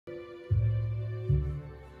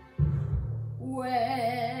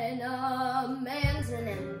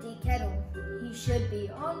he should be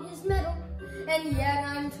on his mettle, and yet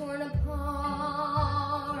I'm torn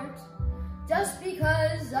apart. Just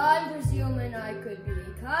because I'm presuming I could be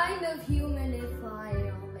kind of human if I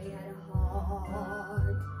only had a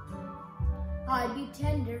heart. I'd be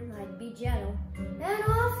tender, I'd be gentle, and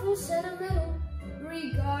awful sentimental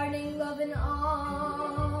regarding love and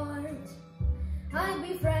art. I'd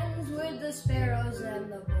be friends with the sparrows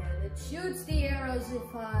and the boy that shoots the arrows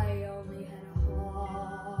if I only had a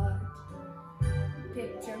heart.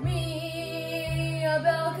 Picture me, a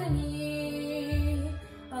balcony,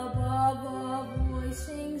 above a voice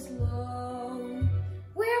sings low.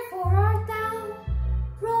 Wherefore art thou,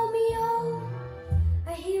 Romeo?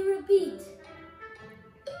 I hear a beat.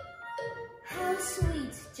 How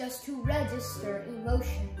sweet just to register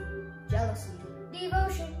emotion, jealousy,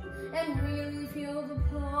 devotion, and really feel the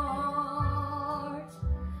part.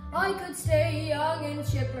 I could stay young and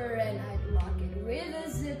chipper, and I'd lock it with a